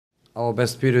Our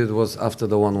best period was after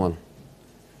the 1-1,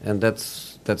 and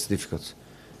that's difficult.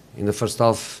 In the first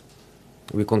half,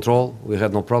 we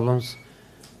had no problems,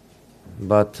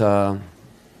 but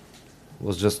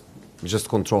was just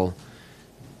control.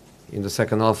 In the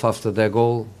second half, after their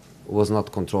goal, was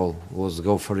not control, was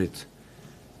go for it,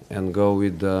 and go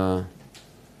with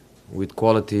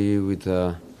quality, with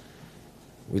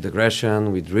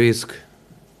aggression, with risk,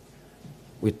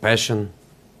 with passion,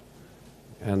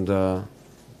 and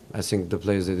I think the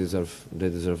players they deserve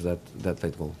that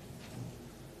late goal.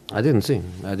 I didn't see.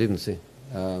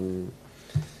 The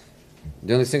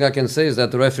only thing I can say is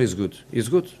that the referee is good. He's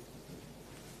good.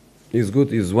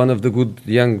 He's one of the good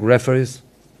young referees,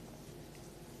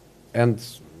 and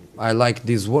I like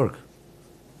this work.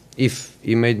 If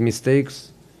he made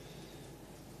mistakes,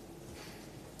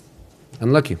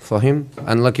 unlucky for him,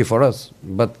 unlucky for us,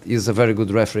 but he's a very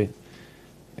good referee,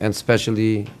 and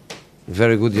especially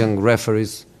very good young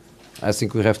referees I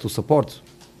think we have to support,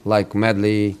 like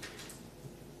Medley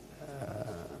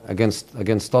against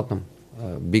Tottenham.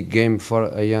 Big game for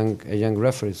a young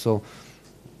referee, so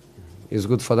it's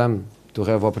good for them to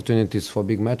have opportunities for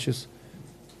big matches,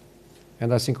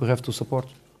 and I think we have to support.